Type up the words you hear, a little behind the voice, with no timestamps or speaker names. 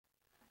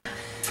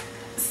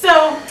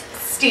So,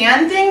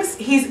 Stan thinks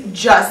he's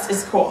just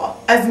as cool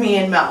as me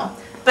and Mel.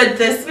 But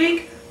this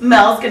week,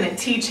 Mel's gonna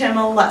teach him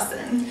a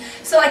lesson.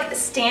 So like,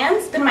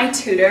 Stan's been my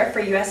tutor for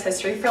US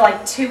history for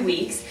like 2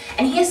 weeks,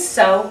 and he is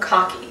so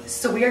cocky.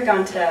 So we are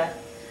going to...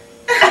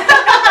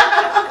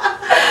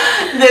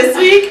 This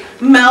week,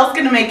 Mel's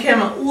gonna make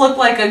him look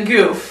like a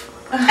goof.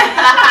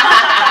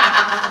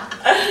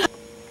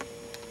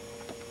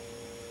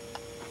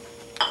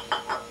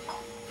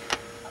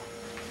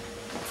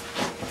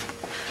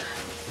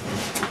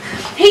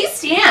 Hey,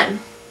 Stan.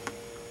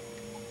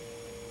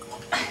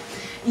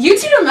 You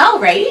tutor Mel,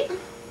 right?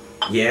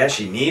 Yeah,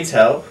 she needs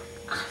help.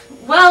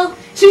 Well,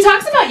 she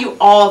talks about you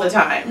all the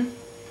time.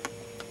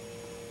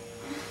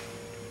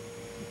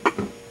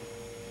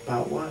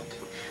 About what?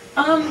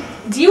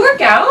 Do you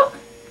work out?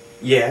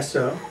 Yeah,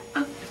 so.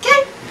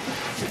 Okay.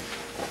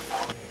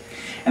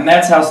 And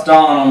that's how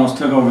Stalin almost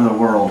took over the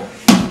world.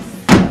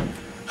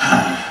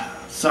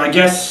 So I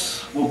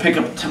guess we'll pick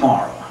up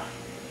tomorrow.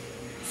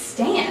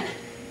 Stan,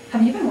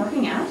 have you been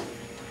working out?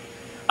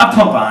 I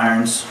pump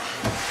irons.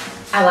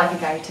 I like a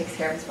guy who takes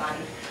care of his body.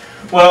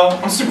 Well,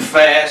 I'm super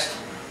fast.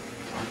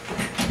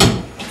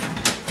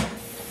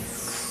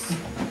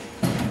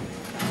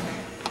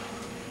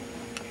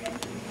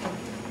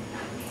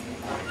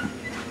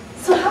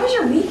 So how was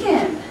your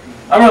weekend?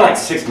 I run like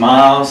 6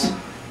 miles.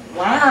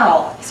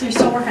 Wow. So you're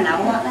still working out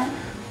a lot then?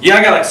 Yeah,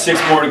 I got like 6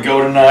 more to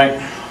go tonight.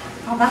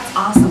 Oh, that's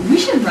awesome. We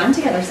should run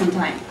together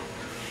sometime.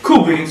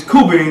 Cool beans,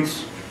 cool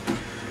beans.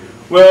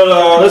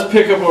 Well, let's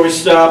pick up where we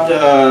stopped.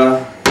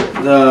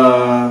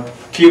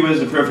 Cuba is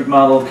the perfect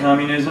model of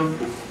communism.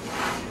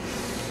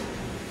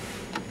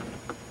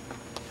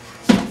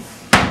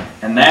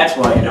 And that's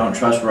why you don't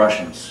trust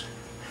Russians.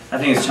 I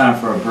think it's time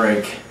for a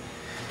break.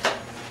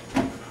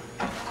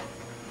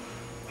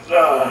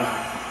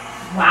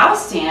 Wow,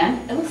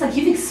 Stan. It looks like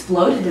you've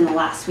exploded in the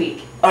last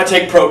week. I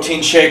take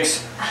protein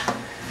shakes.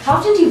 How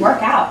often do you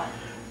work out?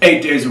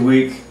 8 days a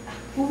week.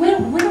 Well,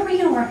 when are we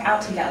going to work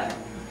out together?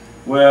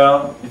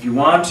 Well, if you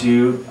want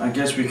to, I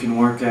guess we can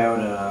work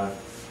out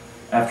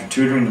after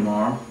tutoring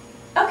tomorrow.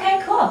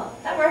 Okay, cool.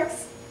 That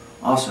works.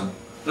 Awesome.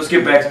 Let's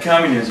get back to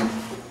communism.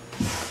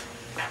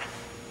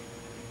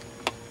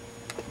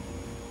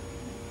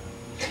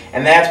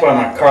 And that's why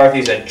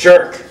McCarthy's a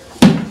jerk.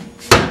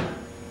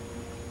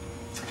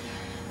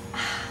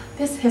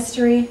 This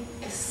history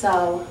is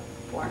so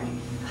boring.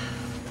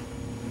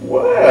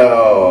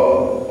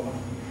 Well,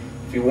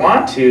 if you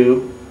want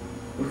to,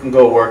 we can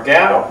go work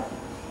out.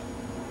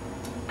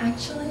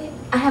 Actually,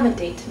 I have a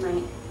date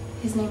tonight.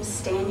 His name's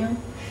Staniel.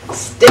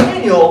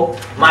 Staniel,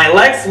 my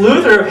Lex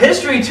Luthor of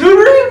history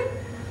tutoring?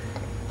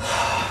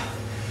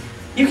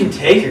 You can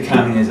take your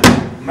communism.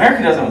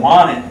 America doesn't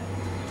want it.